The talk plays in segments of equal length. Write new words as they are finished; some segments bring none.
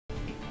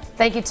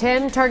Thank you,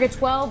 Tim. Target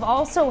 12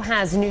 also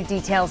has new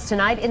details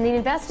tonight in the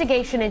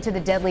investigation into the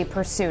deadly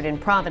pursuit in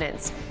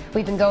Providence.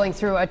 We've been going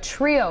through a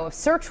trio of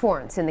search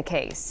warrants in the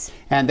case.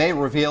 And they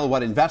reveal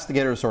what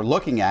investigators are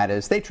looking at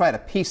as they try to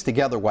piece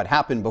together what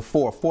happened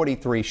before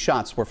 43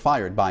 shots were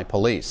fired by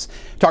police.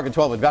 Target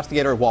 12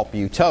 investigator Walt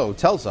Buteau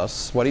tells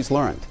us what he's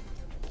learned.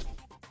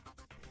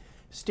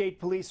 State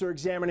police are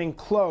examining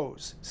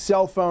clothes,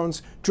 cell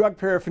phones, drug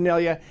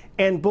paraphernalia,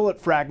 and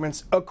bullet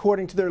fragments,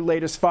 according to their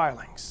latest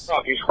filings.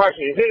 He's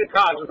questioning the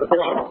cause of the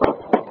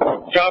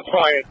thrust. Shots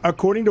fired.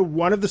 According to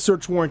one of the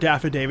search warrant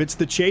affidavits,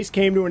 the chase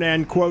came to an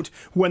end, quote,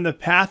 when the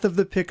path of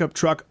the pickup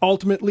truck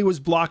ultimately was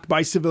blocked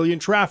by civilian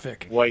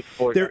traffic.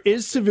 There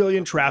is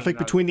civilian traffic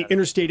between the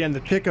interstate and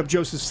the pickup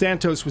Joseph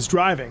Santos was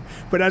driving,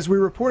 but as we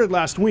reported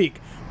last week,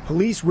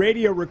 police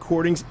radio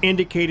recordings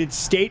indicated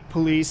state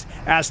police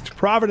asked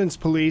Providence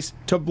police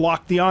to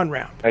block the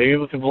on-ramp. Are you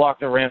able to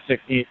block the ramp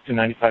 6 east to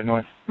 95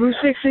 north? Route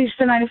 6 east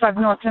to 95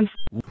 north.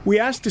 We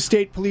asked a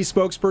state police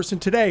spokesperson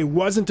today,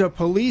 wasn't a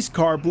police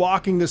car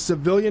blocking the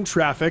civilian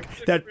traffic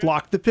that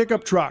blocked the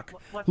pickup truck.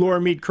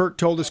 Laura Mead Kirk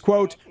told us,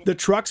 quote, the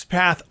truck's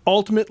path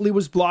ultimately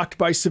was blocked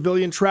by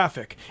civilian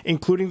traffic,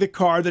 including the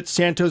car that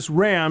Santos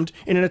rammed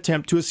in an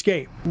attempt to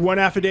escape. One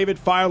affidavit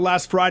filed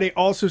last Friday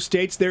also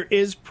states there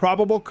is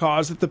probable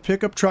cause that the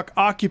pickup truck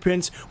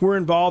occupants were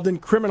involved in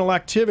criminal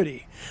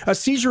activity. A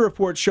seizure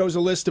report shows a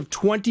list of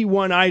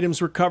 21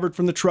 items recovered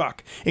from the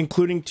truck,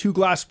 including 2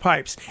 glass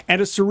pipes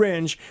and a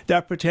syringe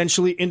that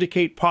potentially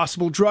indicate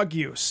possible drug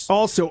use.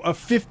 Also, a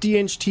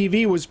 50-inch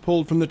TV was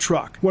pulled from the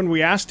truck. When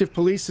we asked if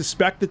police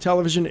suspect the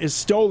television is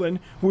stolen,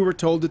 we were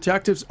told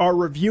detectives are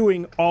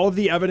reviewing all of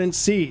the evidence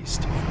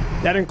seized.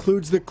 That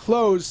includes the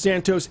clothes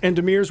Santos and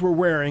Demirs were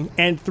wearing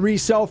and 3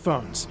 cell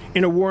phones.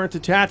 In a warrant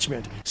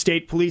attachment,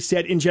 state police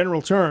said in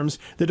general terms,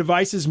 the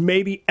devices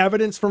may be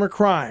evidence from a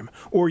crime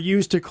or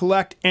used to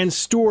collect and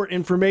store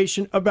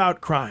information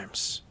about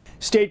crimes.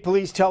 State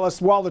police tell us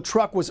while the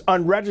truck was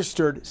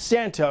unregistered,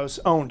 Santos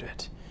owned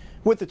it.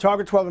 With the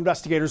Target 12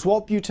 investigators,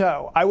 Walt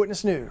Buteau,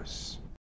 Eyewitness News.